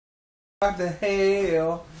to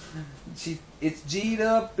hell. It's G'd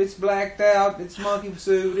up, it's blacked out, it's monkey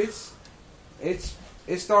suit,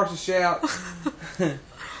 it starts to shout.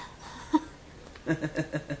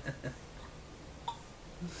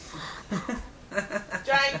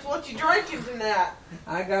 James, what you drinking tonight?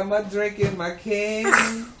 I got my drink in my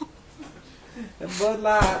can. Bud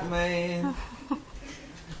Light, man.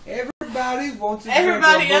 Everybody wants to drink a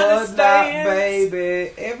Bud Light,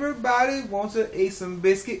 baby. Everybody wants to eat some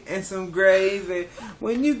biscuit and some gravy.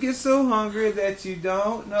 When you get so hungry that you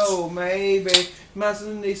don't know, maybe you might as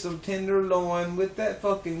well need some tenderloin with that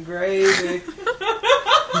fucking gravy.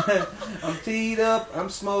 I'm teed up, I'm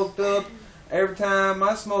smoked up. Every time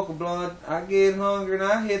I smoke a blunt, I get hungry and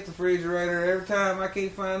I hit the refrigerator. Every time I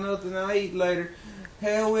can't find nothing, I eat later.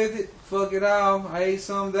 Hell with it, fuck it all. I ate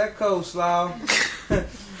some of that coleslaw.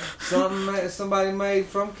 Somebody made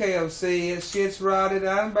from KFC. That shit's rotted.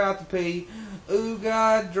 I'm about to pee. Ooh,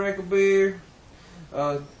 God, drink a beer.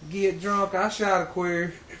 Get drunk. I shot a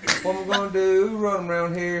queer. What am I gonna do? Run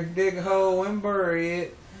around here, dig a hole and bury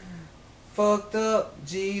it. Fucked up,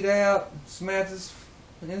 G'd out, Samantha's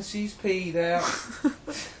and she's peed out.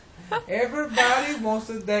 Everybody wants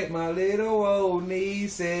to date my little old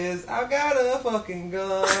nieces. I got a fucking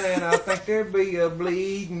gun and I think there'd be a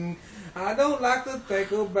bleeding. I don't like to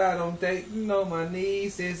think about them dating on my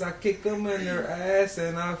nieces. I kick them in their ass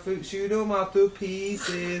and I shoot them out to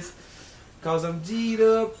pieces. Cause I'm G'd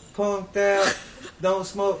up, punked out, don't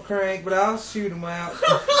smoke crank, but I'll shoot them out.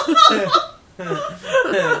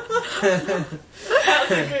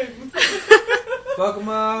 Fuck them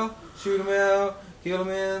all, shoot them out, kill them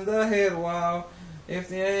in the head wall. If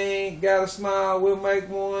they ain't got a smile, we'll make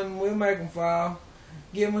one, we'll make them fall.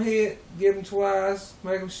 Give them a hit, give them twice,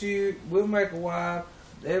 make them shoot, we'll make a wipe.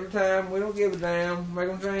 Every time, we don't give a damn, make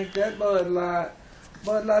them drink that Bud Light.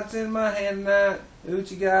 Bud Light's in my hand tonight,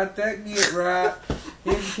 Uchi got that get right.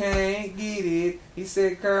 If you can't get it, he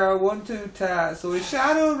said Carl wasn't too tight, so he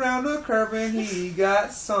shot around the curve and he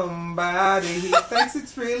got somebody. He thinks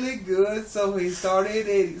it's really good, so he started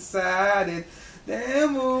excited.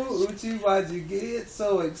 Damn, Uchi, why'd you get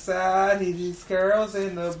so excited? These Carol's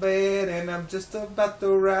in the bed and I'm just about to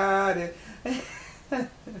ride it.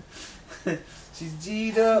 She's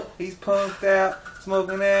G'd up, he's punked out,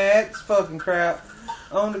 smoking that fucking crap.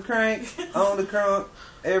 On the crank, on the crunk.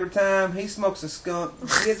 Every time he smokes a skunk,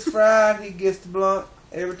 he gets fried, he gets the blunt.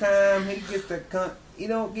 Every time he gets that cunt, he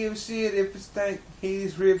don't give a shit if it stink.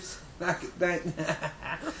 He's rips like it think.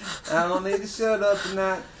 I don't need to shut up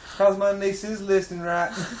tonight, cause my niece is listening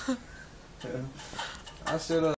right. I'll shut up.